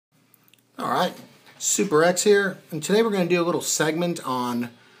Alright, Super X here, and today we're going to do a little segment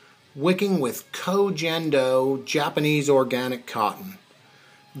on wicking with Koh Gen Do Japanese organic cotton.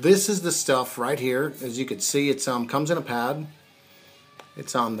 This is the stuff right here. As you can see, it comes in a pad.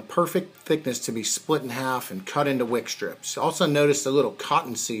 It's the perfect thickness to be split in half and cut into wick strips. Also notice the little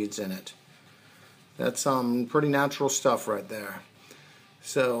cotton seeds in it. That's pretty natural stuff right there.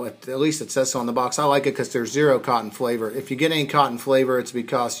 So at least it says so on the box. I like it because there's zero cotton flavor. If you get any cotton flavor, it's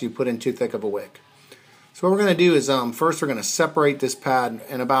because you put in too thick of a wick. So what we're going to do is first we're going to separate this pad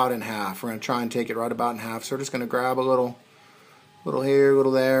in half. We're going to try and take it right about in half. So we're just going to grab a little here, a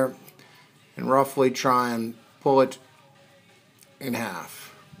little there, and roughly try and pull it in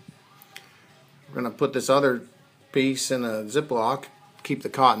half. We're going to put this other piece in a Ziploc. Keep the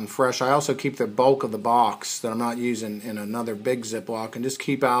cotton fresh. I also keep the bulk of the box that I'm not using in another big Ziploc and just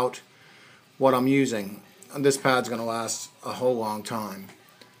keep out what I'm using. And this pad's going to last a whole long time.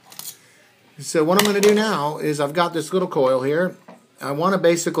 So what I'm going to do now is I've got this little coil here. I want to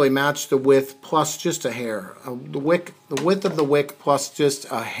basically match the width plus just a hair. The width of the wick plus just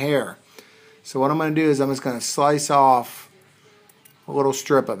a hair. So what I'm going to do is I'm just going to slice off a little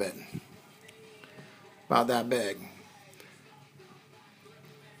strip of it. About that big.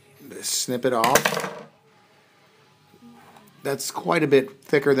 Just snip it off. That's quite a bit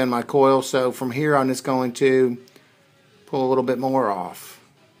thicker than my coil, so from here I'm just going to pull a little bit more off.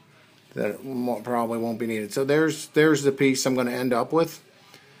 That probably won't be needed. So there's the piece I'm going to end up with.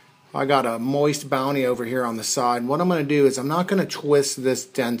 I got a moist bounty over here on the side. What I'm going to do is I'm not going to twist this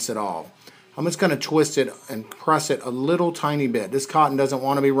dense at all. I'm just going to twist it and press it a little tiny bit. This cotton doesn't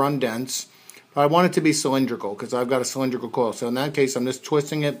want to be run dense, but I want it to be cylindrical because I've got a cylindrical coil. So in that case I'm just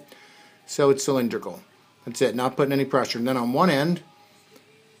twisting it so it's cylindrical. That's it, not putting any pressure. And then on one end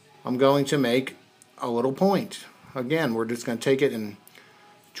I'm going to make a little point. Again, we're just going to take it and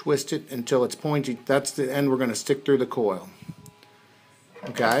twist it until it's pointy. That's the end we're going to stick through the coil.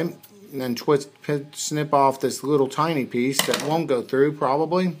 Okay, and then snip off this little tiny piece that won't go through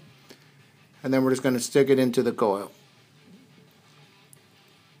probably, and then we're just going to stick it into the coil.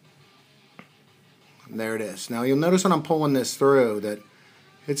 And there it is. Now you'll notice when I'm pulling this through that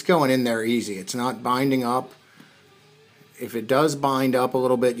it's going in there easy. It's not binding up. If it does bind up a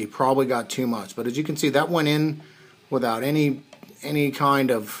little bit, you probably got too much. But as you can see, that went in without any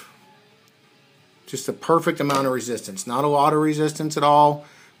kind of, just a perfect amount of resistance. Not a lot of resistance at all,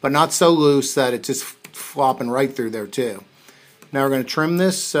 but not so loose that it's just flopping right through there too. Now we're going to trim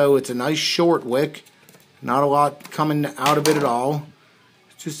this so it's a nice short wick. Not a lot coming out of it at all.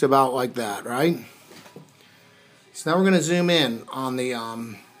 It's just about like that, right? So now we're going to zoom in on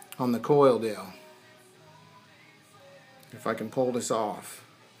the coil deal. If I can pull this off.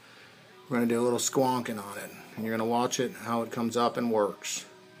 We're going to do a little squonking on it. And you're going to watch it, how it comes up and works.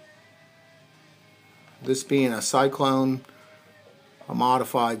 This being a cyclone, a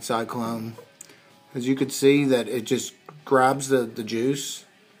modified cyclone. As you can see that it just grabs the juice.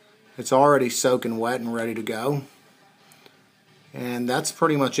 It's already soaking wet and ready to go. And that's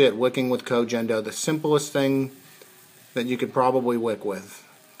pretty much it, wicking with Koh Gen Do. The simplest thing that you could probably wick with.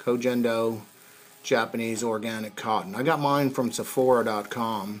 Koh Gen Do Japanese organic cotton. I got mine from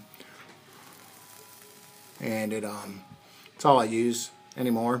Sephora.com. And it's all I use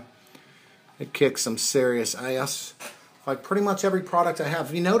anymore. It kicks some serious ass. Like pretty much every product I have.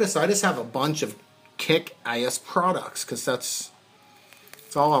 If you notice, I just have a bunch of kick ass products because that's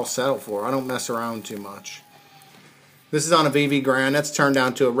all I'll settle for. I don't mess around too much. This is on a VV Grand. That's turned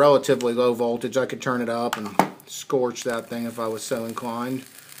down to a relatively low voltage. I could turn it up and scorch that thing if I was so inclined.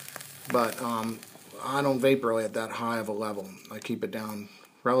 But I don't vaporate at that high of a level. I keep it down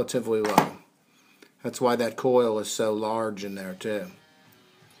relatively low. That's why that coil is so large in there too.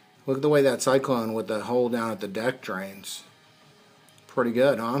 Look at the way that cyclone with the hole down at the deck drains. Pretty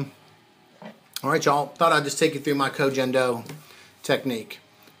good, huh? Alright y'all, thought I'd just take you through my Koh Gen Do technique.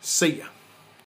 See ya.